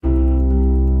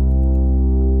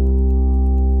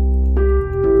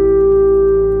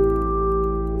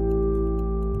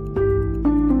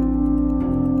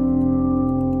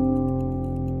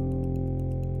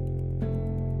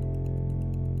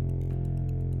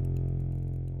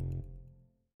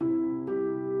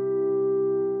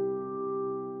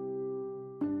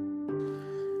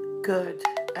Good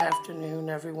afternoon,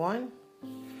 everyone,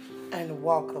 and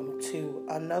welcome to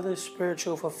another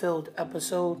spiritual fulfilled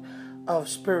episode of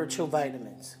Spiritual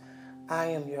Vitamins. I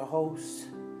am your host,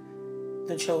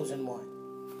 the Chosen One.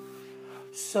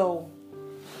 So,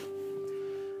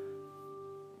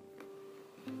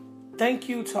 thank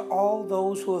you to all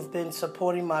those who have been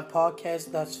supporting my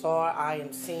podcast thus far. I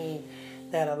am seeing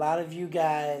that a lot of you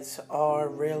guys are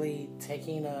really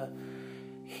taking a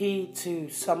heed to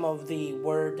some of the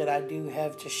word that I do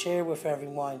have to share with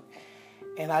everyone.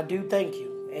 And I do thank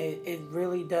you. It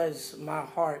really does my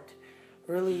heart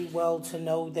really well to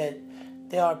know that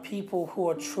there are people who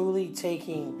are truly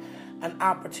taking an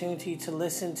opportunity to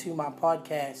listen to my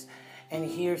podcast and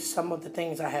hear some of the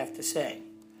things I have to say.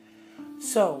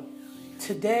 So,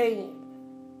 today,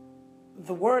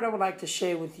 the word I would like to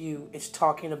share with you is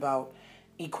talking about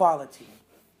equality.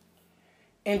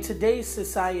 In today's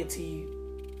society,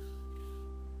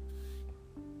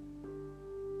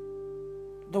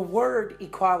 the word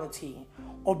equality,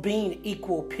 or being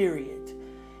equal, period,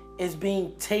 is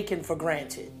being taken for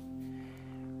granted.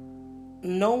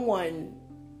 No one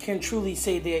can truly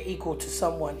say they're equal to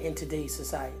someone in today's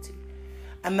society.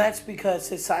 And that's because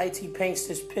society paints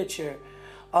this picture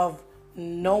of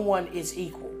no one is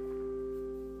equal.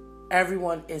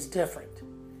 Everyone is different.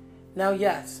 Now,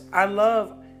 yes, I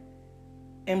love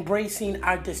embracing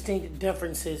our distinct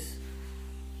differences,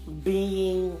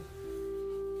 being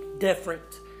different,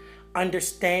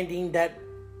 understanding that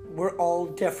we're all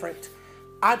different.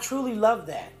 I truly love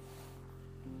that.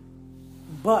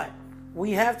 But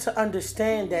we have to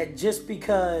understand that just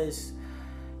because,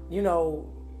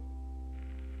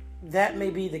 that may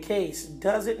be the case,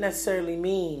 doesn't necessarily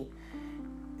mean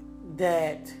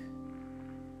that,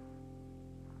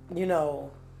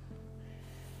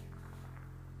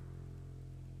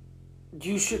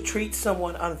 you should treat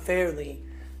someone unfairly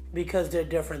because they're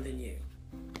different than you.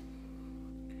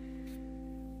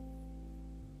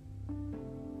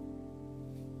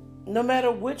 No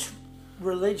matter which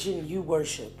religion you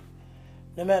worship,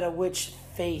 no matter which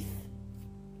faith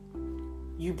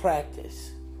you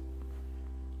practice,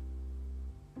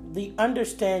 the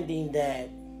understanding that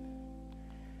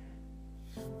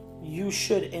you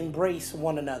should embrace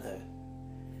one another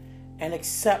and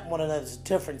accept one another's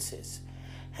differences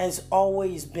has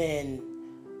always been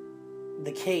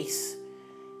the case.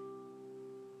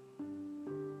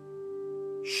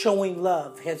 Showing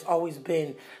love has always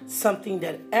been something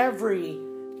that every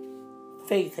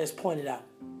faith has pointed out.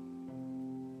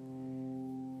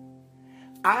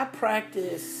 I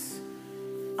practice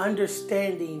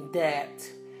understanding that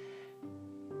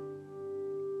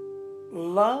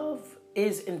love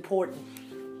is important.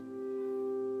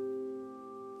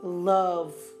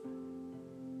 Love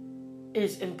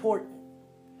is important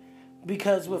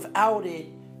because without it,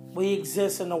 we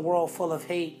exist in a world full of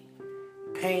hate,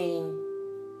 pain,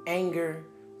 anger,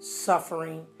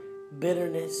 suffering,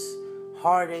 bitterness,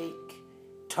 heartache,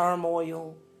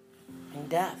 turmoil, and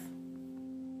death.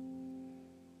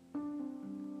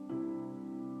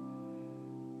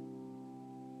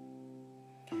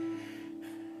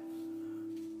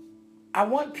 I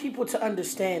want people to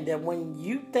understand that when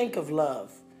you think of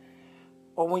love,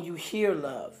 or when you hear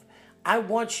love, I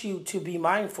want you to be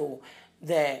mindful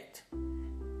that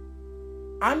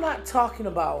I'm not talking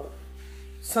about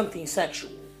something sexual.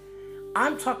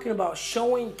 I'm talking about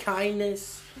showing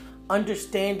kindness,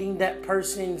 understanding that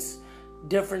person's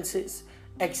differences,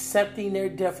 accepting their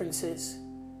differences,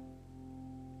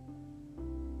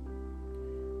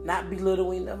 not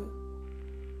belittling them.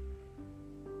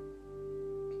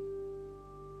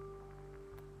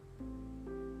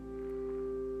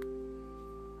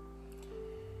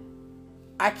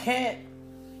 I can't,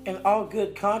 in all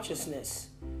good consciousness,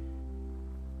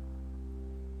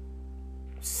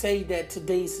 say that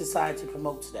today's society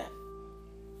promotes that.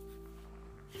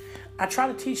 I try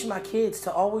to teach my kids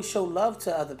to always show love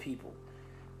to other people,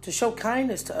 to show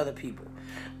kindness to other people,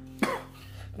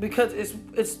 because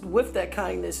it's with that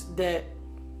kindness that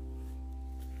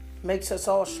makes us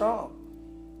all strong.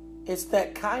 It's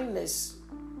that kindness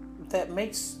that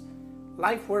makes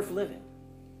life worth living.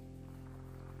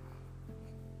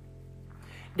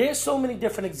 There's so many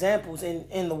different examples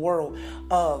in the world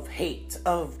of hate,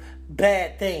 of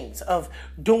bad things, of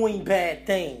doing bad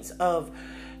things, of,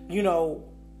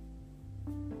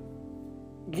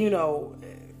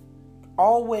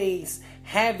 always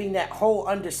having that whole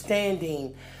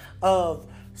understanding of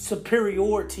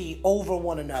superiority over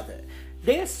one another.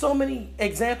 There's so many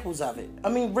examples of it. I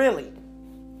mean, really,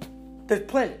 there's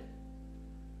plenty.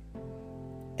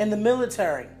 In the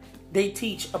military, they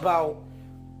teach about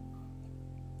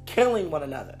killing one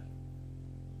another.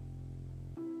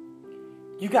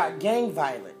 You got gang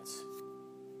violence.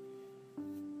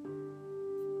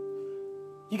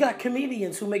 You got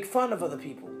comedians who make fun of other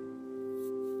people.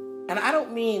 And I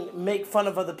don't mean make fun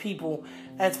of other people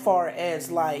as far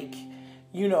as like,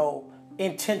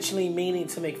 intentionally meaning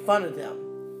to make fun of them.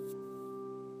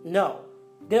 No.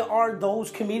 There are those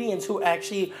comedians who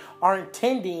actually are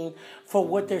intending for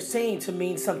what they're saying to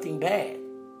mean something bad.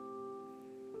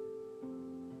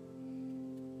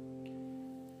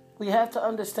 We have to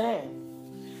understand.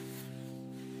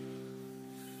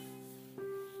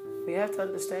 We have to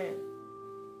understand.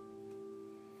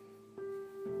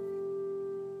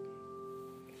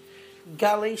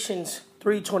 Galatians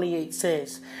 3:28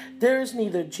 says, "There is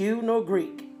neither Jew nor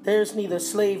Greek, there is neither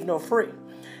slave nor free,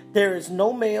 there is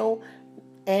no male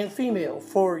and female,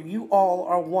 for you all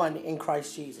are one in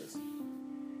Christ Jesus."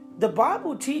 The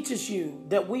Bible teaches you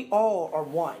that we all are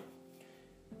one.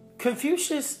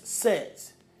 Confucius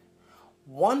says,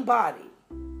 one body,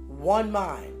 one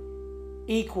mind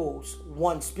equals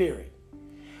one spirit.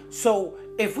 So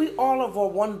if we all of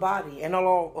one body and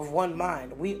all of one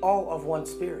mind, we all of one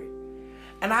spirit.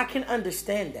 And I can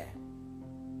understand that.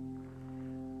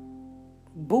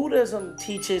 Buddhism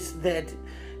teaches that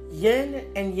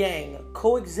yin and yang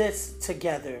coexist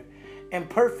together in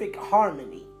perfect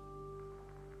harmony.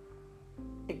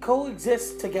 It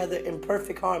coexists together in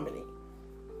perfect harmony.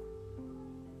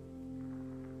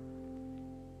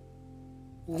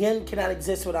 Yin cannot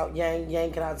exist without yang.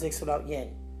 Yang cannot exist without yin.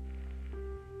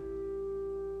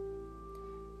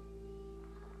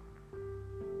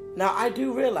 Now, I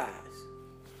do realize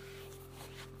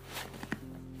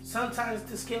sometimes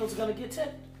the scales are going to get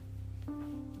tipped.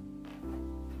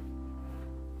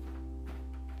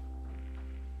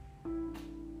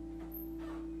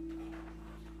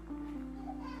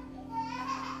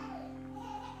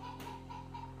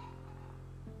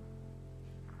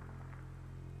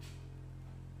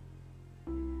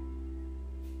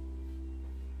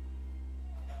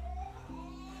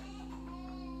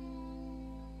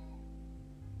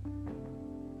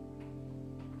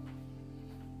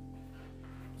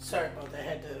 Sorry about that.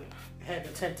 I had to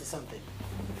attend to something.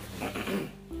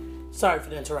 Sorry for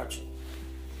the interruption.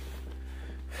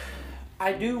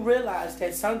 I do realize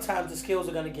that sometimes the scales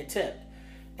are going to get tipped.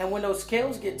 And when those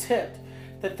scales get tipped,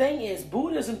 the thing is,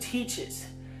 Buddhism teaches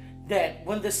that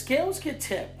when the scales get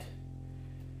tipped,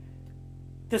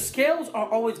 the scales are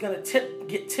always going to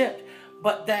get tipped,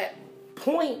 but that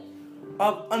point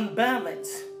of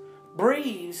unbalance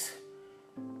breeds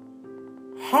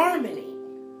harmony.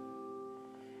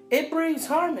 It breeds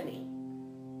harmony.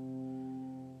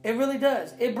 It really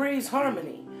does. It breeds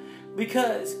harmony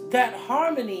because that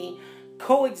harmony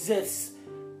coexists,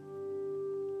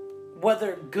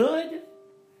 whether good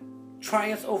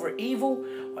triumphs over evil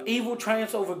or evil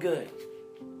triumphs over good.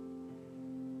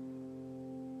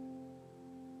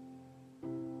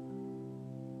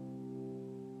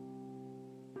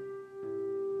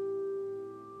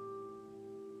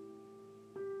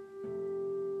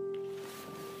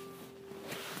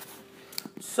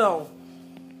 So,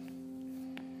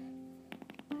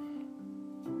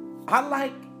 I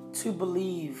like to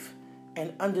believe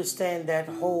and understand that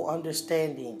whole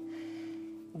understanding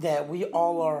that we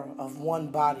all are of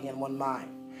one body and one mind.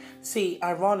 See,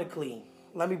 ironically,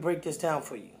 let me break this down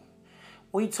for you.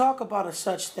 We talk about a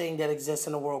such thing that exists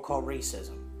in the world called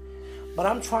racism. But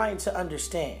I'm trying to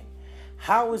understand,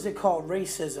 how is it called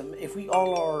racism if we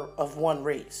all are of one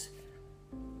race?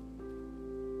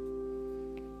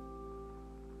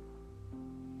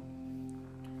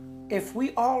 If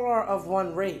we all are of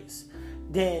one race,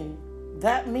 then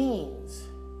that means,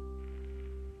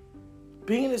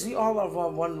 being as we all are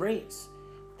of one race,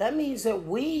 that means that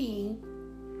we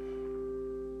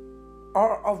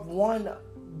are of one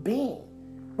being.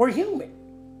 We're human.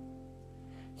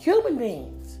 Human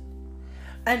beings.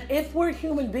 And if we're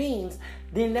human beings,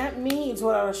 then that means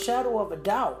without a shadow of a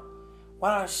doubt,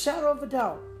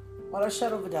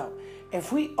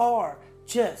 if we are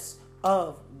just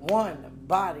of one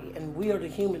body and we are the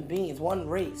human beings, one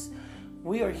race,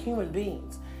 we are human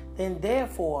beings, then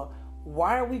therefore,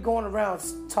 why are we going around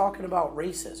talking about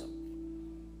racism?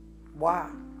 Why?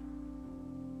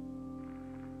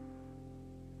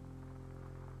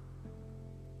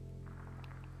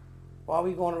 Why are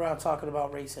we going around talking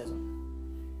about racism?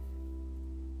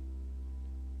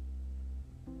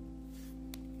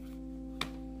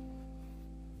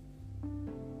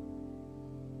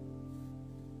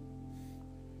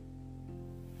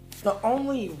 The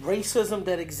only racism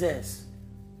that exists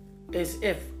is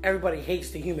if everybody hates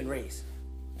the human race.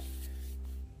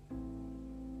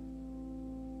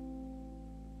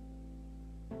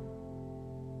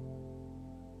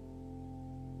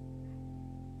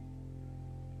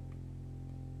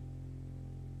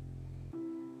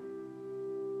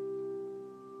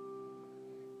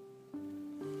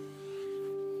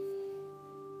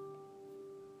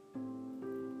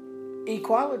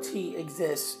 equality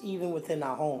exists even within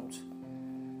our homes.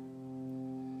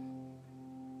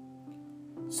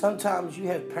 Sometimes you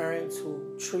have parents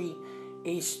who treat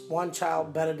each one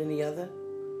child better than the other.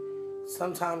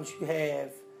 Sometimes you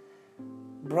have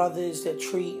brothers that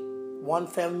treat one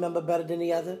family member better than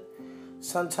the other.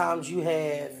 Sometimes you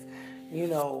have,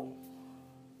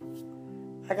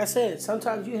 like I said,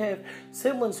 sometimes you have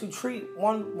siblings who treat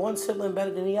one sibling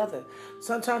better than the other.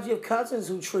 Sometimes you have cousins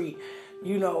who treat,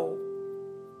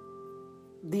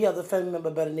 the other family member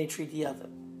better than they treat the other.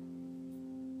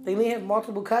 They may have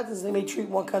multiple cousins. They may treat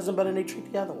one cousin better than they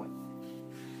treat the other one.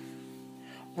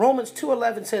 Romans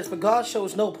 2:11 says, "For God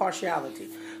shows no partiality."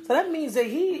 So that means that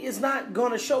He is not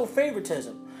going to show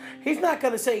favoritism. He's not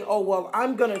going to say, "Oh, well,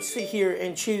 I'm going to sit here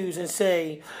and choose and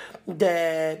say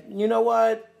that, you know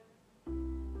what?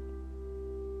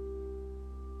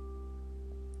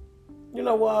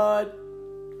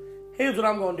 Here's what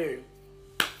I'm going to do.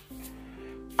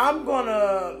 I'm going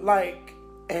to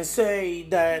and say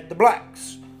that the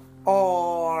blacks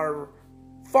are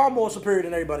far more superior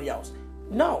than everybody else."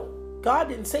 No, God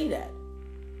didn't say that.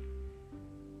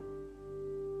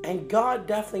 And God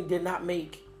definitely did not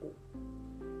make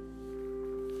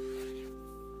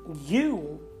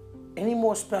you any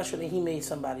more special than He made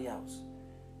somebody else.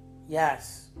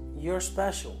 Yes, you're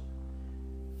special.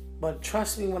 But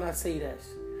trust me when I say this.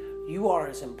 You are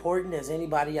as important as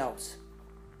anybody else.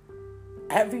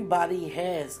 Everybody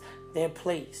has their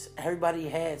place. Everybody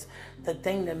has the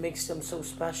thing that makes them so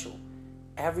special.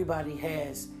 Everybody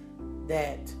has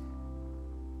that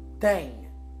thing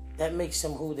that makes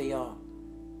them who they are.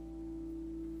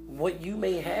 What you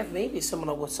may have may be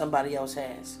similar to what somebody else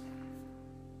has.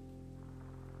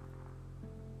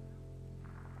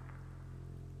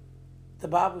 The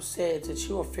Bible says that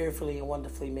you are fearfully and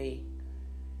wonderfully made.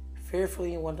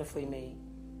 Fearfully and wonderfully made.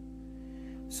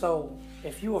 So,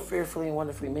 if you are fearfully and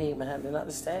wonderfully made, man, then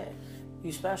understand,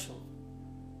 you're special.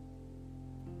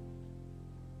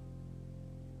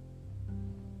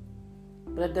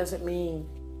 But that doesn't mean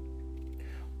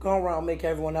go around and make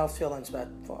everyone else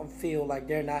feel like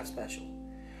they're not special.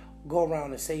 Go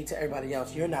around and say to everybody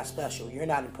else, "You're not special. You're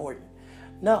not important."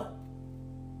 No.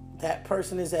 That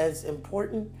person is as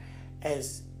important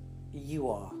as you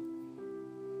are.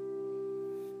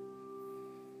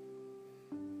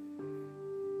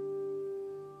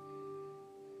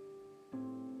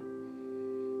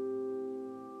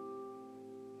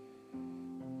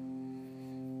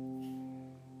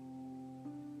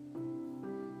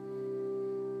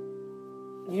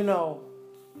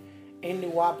 In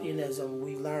Nuwapianism,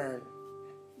 we learn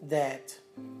that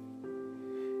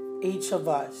each of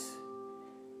us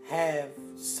have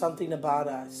something about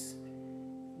us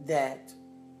that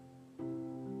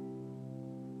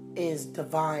is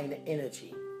divine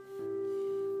energy.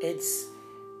 It's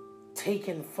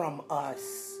taken from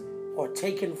us or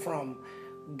taken from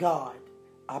God,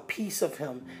 a piece of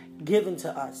Him given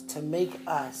to us to make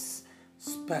us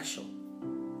special.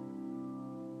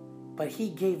 But He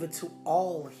gave it to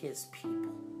all His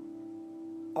people.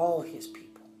 All His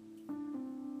people.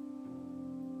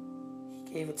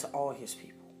 He gave it to all His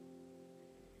people.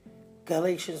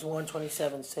 Galatians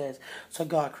 1:27 says, "So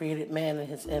God created man in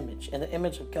His image. In the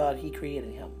image of God, He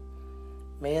created him.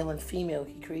 Male and female,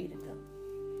 He created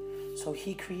them." So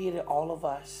He created all of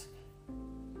us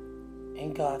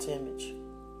in God's image.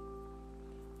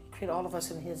 He created all of us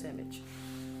in His image.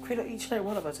 Created each and every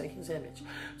one of us in His image.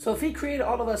 So if He created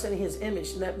all of us in His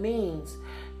image, then that means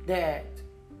that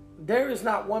there is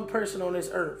not one person on this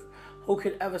earth who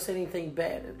could ever say anything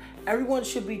bad. Everyone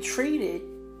should be treated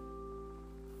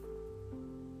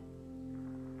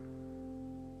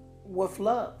with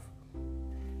love.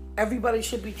 Everybody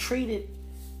should be treated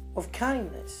with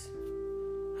kindness.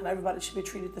 And everybody should be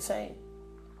treated the same.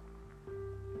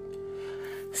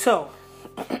 So,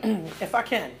 if I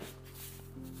can,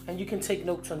 and you can take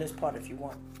notes on this part if you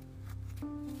want.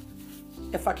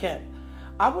 If I can,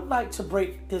 I would like to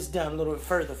break this down a little bit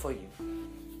further for you.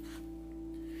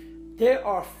 There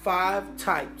are 5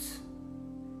 types.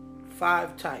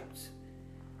 5 types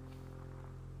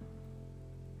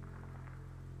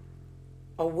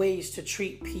of ways to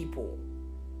treat people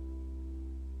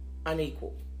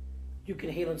unequal. You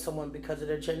can hate on someone because of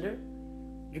their gender.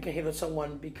 You can hate on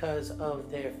someone because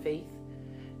of their faith.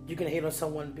 You can hate on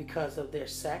someone because of their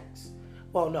sex.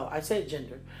 Well, no, I said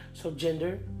gender. So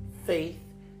gender, faith,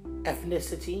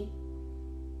 ethnicity.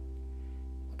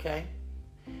 Okay?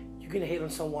 You can hate on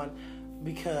someone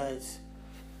because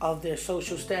of their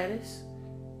social status.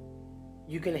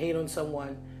 You can hate on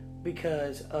someone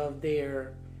because of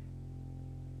their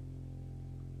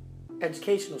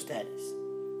educational status.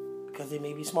 Because they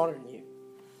may be smarter than you.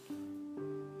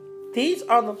 These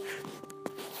are the,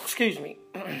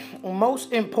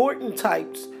 most important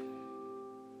types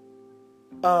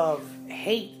of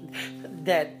hate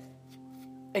that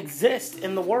exist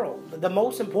in the world. The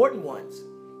most important ones.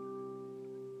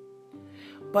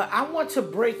 But I want to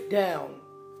break down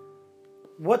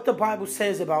what the Bible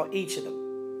says about each of them.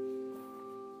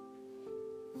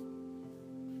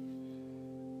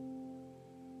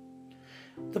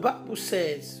 The Bible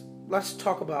says, let's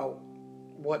talk about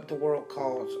what the world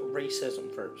calls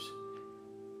racism first.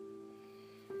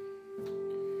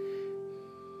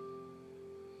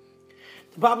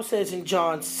 The Bible says in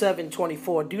John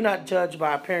 7:24, do not judge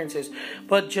by appearances,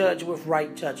 but judge with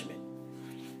right judgment.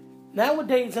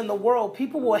 Nowadays in the world,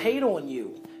 people will hate on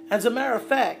you. As a matter of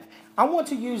fact, I want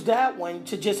to use that one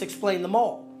to just explain them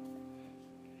all.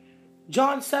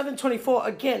 John 7:24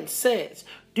 again says,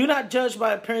 do not judge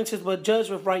by appearances, but judge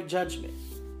with right judgment.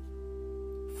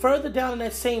 Further down in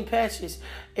that same passage,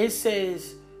 it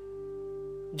says,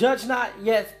 judge not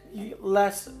yet,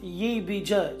 lest ye be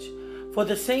judged. For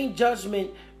the same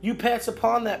judgment you pass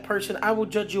upon that person, I will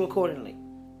judge you accordingly.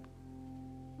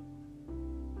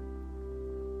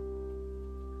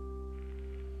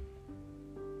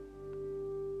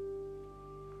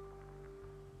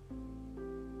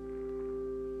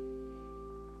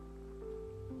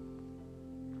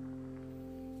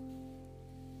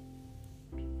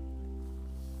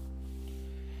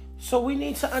 So we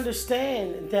need to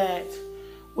understand that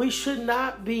we should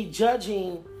not be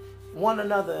judging one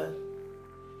another.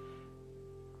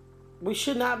 We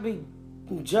should not be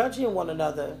judging one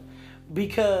another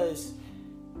because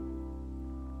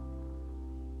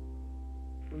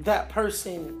that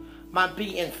person might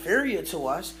be inferior to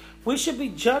us. We should be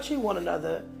judging one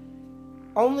another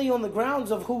only on the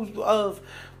grounds of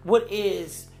what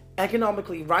is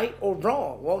economically right or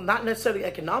wrong. Well, not necessarily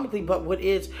economically, but what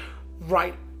is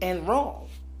right and wrong.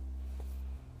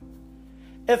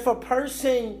 If a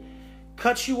person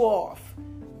cuts you off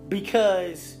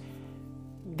because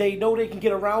they know they can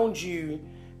get around you,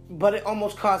 but it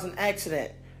almost caused an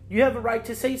accident, you have a right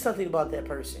to say something about that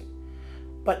person.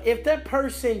 But if that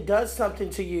person does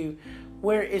something to you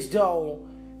where it's though,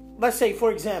 let's say,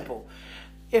 for example,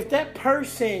 if that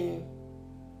person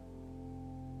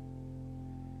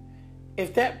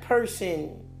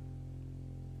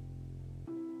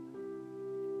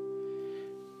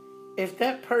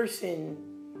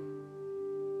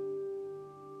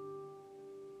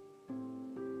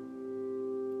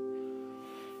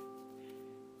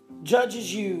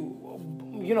judges you,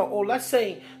 or let's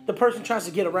say the person tries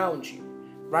to get around you,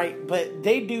 right? But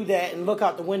they do that and look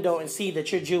out the window and see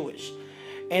that you're Jewish.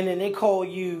 And then they call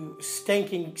you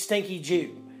stinky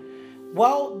Jew.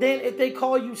 Well, then if they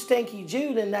call you stinky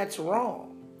Jew, then that's wrong.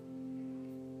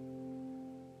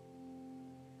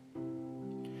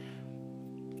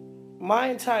 My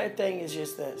entire thing is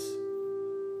just this.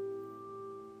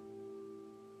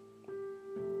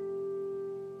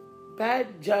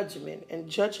 Bad judgment and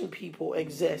judging people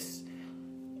exists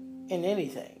in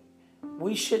anything.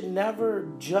 We should never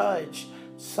judge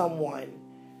someone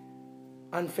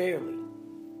unfairly.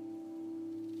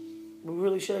 We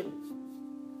really shouldn't.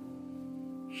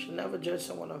 Should never judge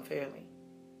someone unfairly.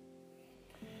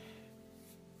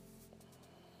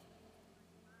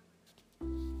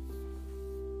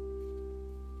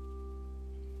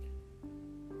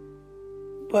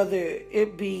 Whether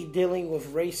it be dealing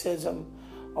with racism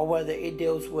or whether it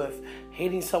deals with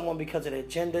hating someone because of their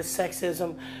gender,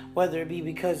 sexism, whether it be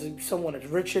because someone is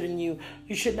richer than you,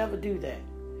 you should never do that.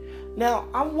 Now,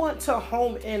 I want to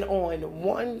home in on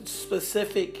one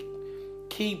specific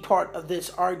key part of this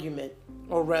argument,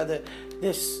 or rather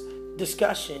this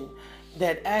discussion,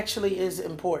 that actually is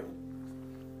important.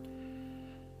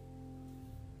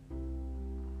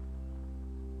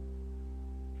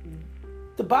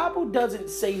 The Bible doesn't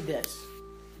say this,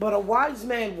 but a wise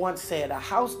man once said, a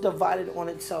house divided on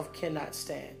itself cannot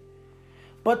stand.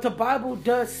 But the Bible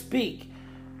does speak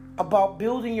about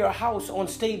building your house on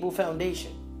stable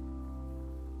foundation.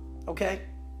 Okay?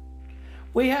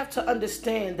 We have to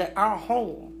understand that our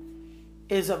home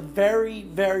is a very,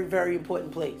 very, very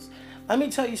important place. Let me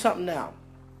tell you something now.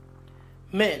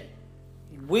 Men,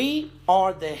 we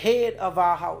are the head of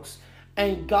our house,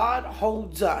 and God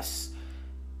holds us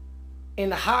in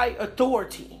high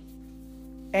authority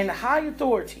in our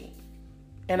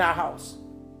house.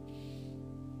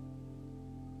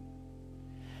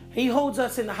 He holds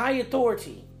us in high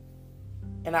authority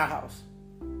in our house.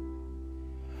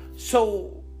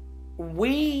 So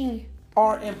we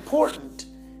are important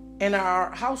in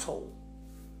our household.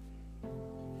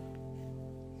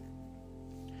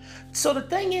 So the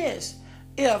thing is,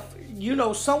 if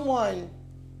someone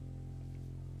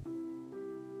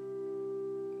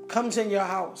comes in your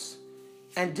house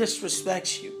and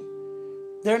disrespects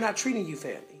you, they're not treating you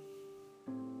fairly.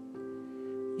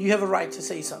 You have a right to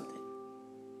say something.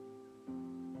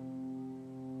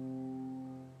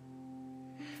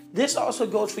 This also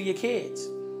goes for your kids.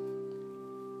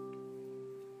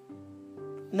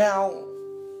 Now,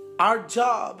 our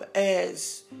job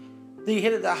as the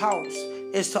head of the house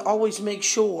is to always make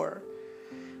sure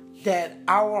that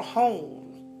our home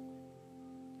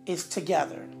is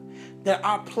together, that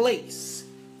our place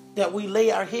that we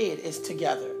lay our head is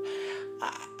together.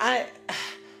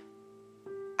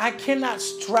 I cannot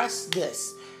stress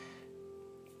this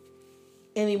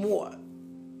anymore.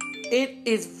 It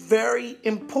is very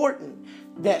important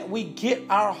that we get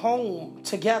our home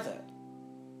together.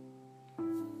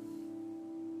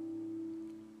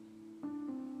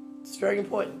 It's very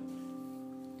important.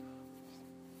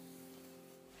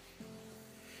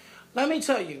 Let me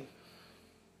tell you,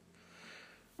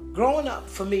 growing up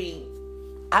for me,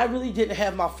 I really didn't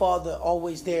have my father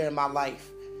always there in my life.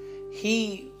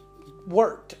 He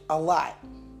worked a lot.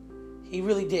 He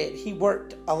really did. He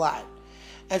worked a lot.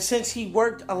 And since he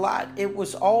worked a lot, it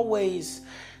was always,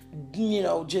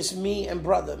 just me and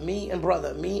brother, me and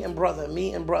brother, me and brother,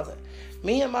 me and brother.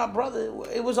 Me and my brother,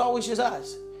 it was always just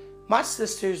us. My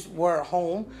sisters were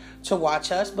home to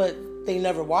watch us, but they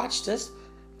never watched us.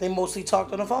 They mostly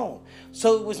talked on the phone.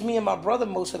 So it was me and my brother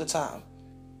most of the time,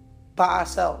 by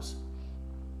ourselves.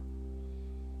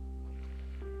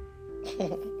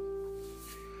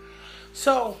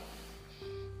 So,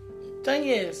 thing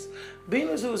is, being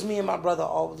as it was me and my brother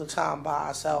all the time by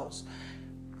ourselves,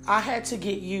 I had to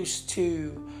get used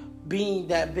to being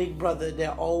that big brother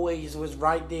that always was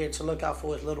right there to look out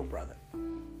for his little brother.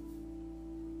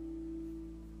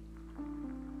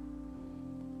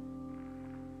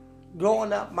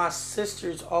 Growing up, my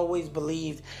sisters always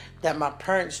believed that my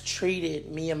parents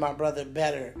treated me and my brother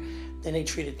better than they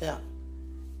treated them.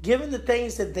 Given the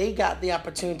things that they got the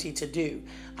opportunity to do,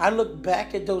 I look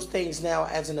back at those things now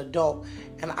as an adult,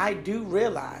 and I do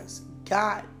realize,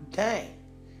 God dang,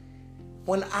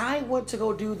 when I went to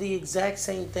go do the exact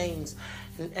same things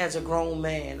as a grown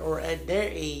man or at their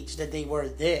age that they were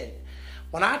then,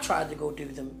 when I tried to go do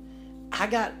them, I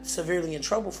got severely in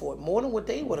trouble for it, more than what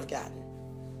they would have gotten.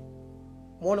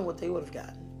 More than what they would have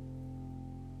gotten.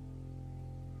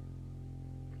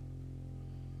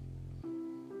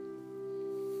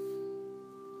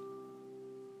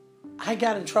 I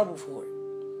got in trouble for it.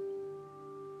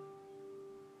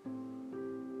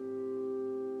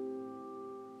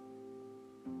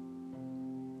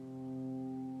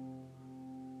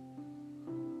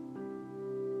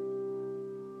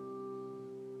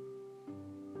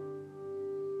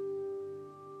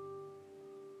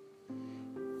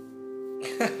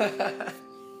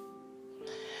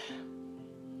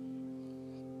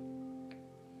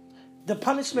 The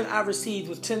punishment I received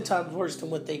was 10 times worse than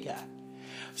what they got.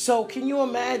 So can you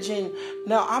imagine,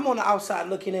 now I'm on the outside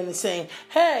looking in and saying,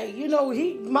 hey,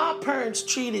 my parents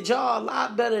treated y'all a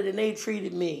lot better than they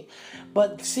treated me.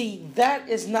 But see, that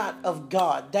is not of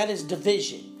God. That is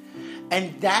division.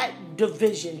 And that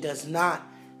division does not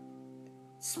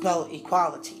spell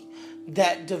equality.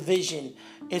 That division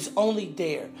is only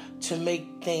there to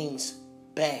make things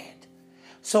bad.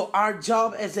 So our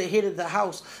job as the head of the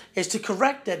house is to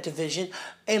correct that division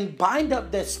and bind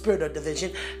up that spirit of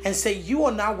division and say, you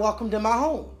are not welcomed in my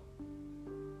home.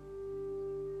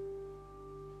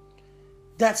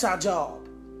 That's our job.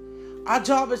 Our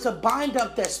job is to bind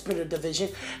up that spirit of division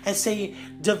and say,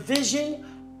 division,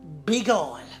 be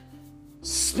gone.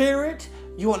 Spirit,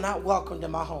 you are not welcomed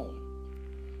in my home.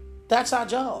 That's our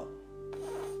job.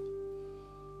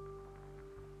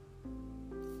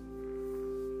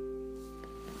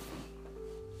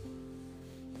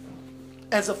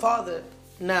 As a father,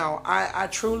 now, I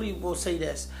truly will say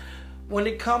this. When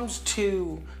it comes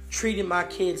to treating my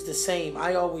kids the same,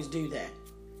 I always do that.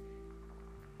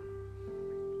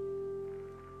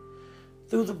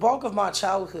 Through the bulk of my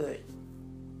childhood,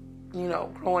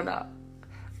 growing up,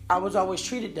 I was always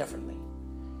treated differently.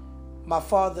 My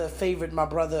father favored my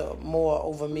brother more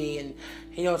over me, and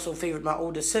he also favored my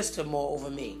older sister more over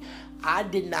me. I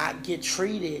did not get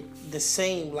treated the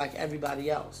same like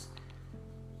everybody else.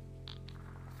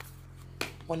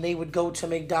 When they would go to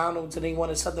McDonald's and they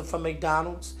wanted something from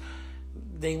McDonald's,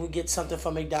 they would get something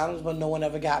from McDonald's, but no one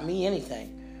ever got me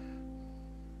anything.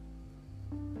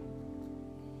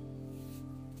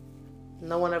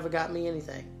 No one ever got me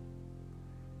anything.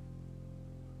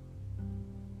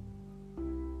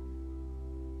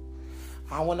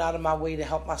 I went out of my way to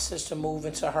help my sister move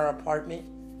into her apartment.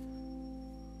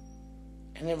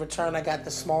 And in return, I got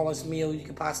the smallest meal you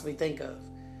could possibly think of.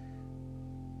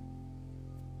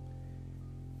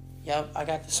 Yep, I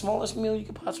got the smallest meal you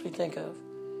could possibly think of.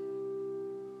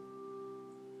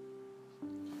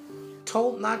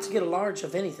 Told not to get a large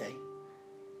of anything.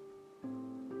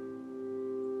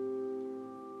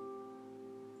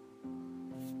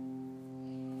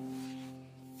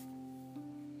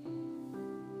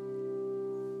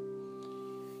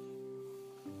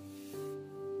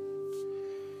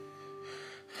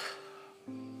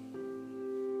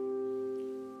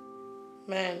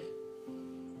 Man,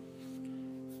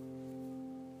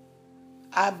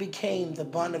 I became the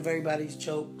butt of everybody's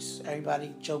jokes.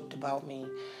 Everybody joked about me,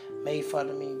 made fun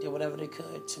of me, did whatever they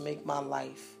could to make my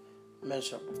life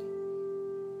miserable.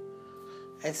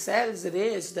 As sad as it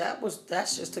is,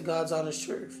 that's just the God's honest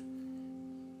truth.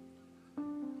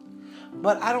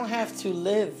 But I don't have to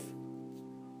live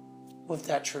with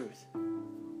that truth.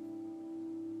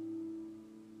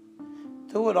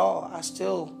 Through it all, I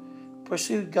still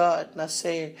pursued God, and I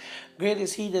said, greater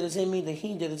is He that is in me than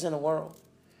he that is in the world.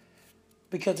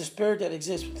 Because the spirit that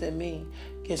exists within me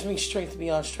gives me strength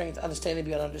beyond strength, understanding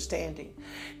beyond understanding.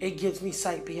 It gives me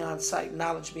sight beyond sight,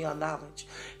 knowledge beyond knowledge.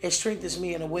 It strengthens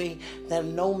me in a way that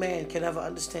no man can ever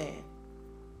understand.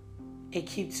 It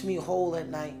keeps me whole at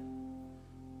night.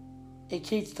 It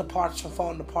keeps the parts from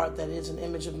falling apart that is an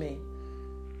image of me.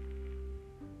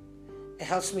 It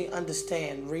helps me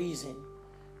understand, reason.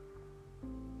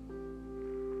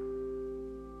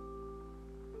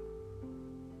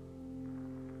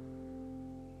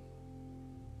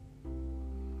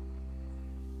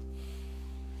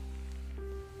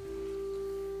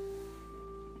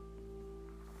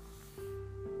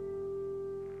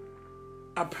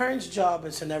 A parent's job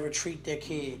is to never treat their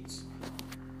kids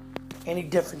any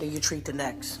different than you treat the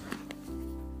next.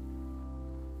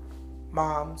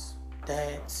 Moms,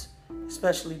 dads,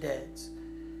 especially dads,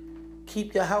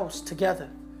 keep your house together.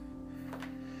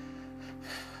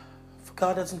 For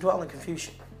God doesn't dwell in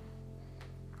confusion.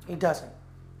 He doesn't.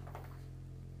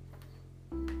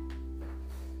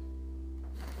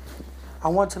 I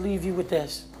want to leave you with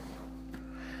this.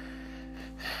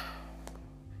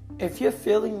 If you're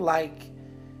feeling like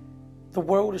the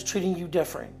world is treating you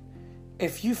different,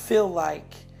 if you feel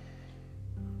like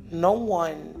no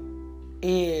one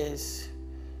is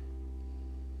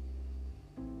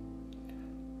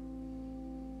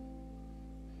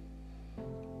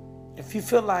if you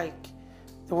feel like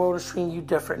the world is treating you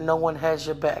different, no one has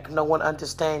your back, no one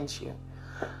understands you,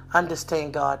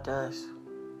 understand God does.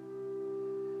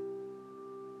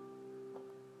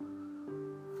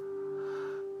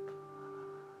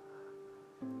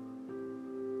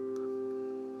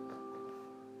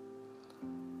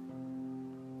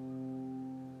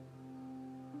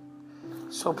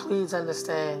 So please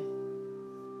understand,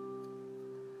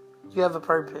 you have a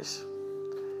purpose.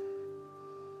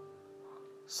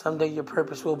 Someday your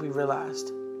purpose will be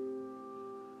realized.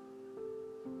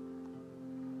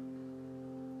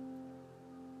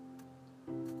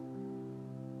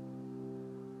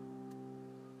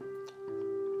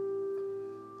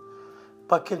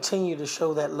 But continue to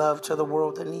show that love to the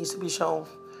world that needs to be shown.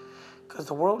 Because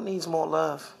the world needs more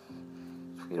love.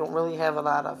 We don't really have a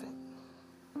lot of it.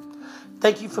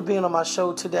 Thank you for being on my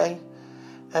show today.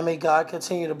 And may God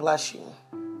continue to bless you.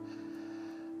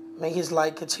 May His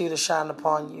light continue to shine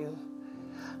upon you.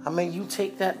 And may you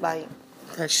take that light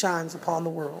that shines upon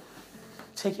the world,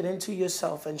 take it into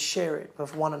yourself and share it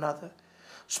with one another.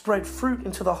 Spread fruit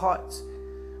into the hearts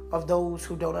of those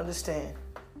who don't understand.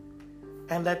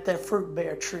 And let that fruit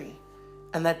bear a tree.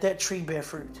 And let that tree bear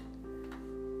fruit.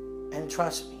 And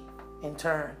trust me, in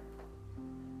turn,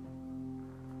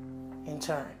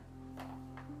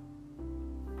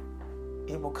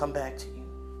 it will come back to you.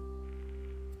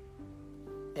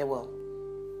 It will.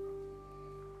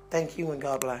 Thank you and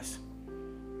God bless.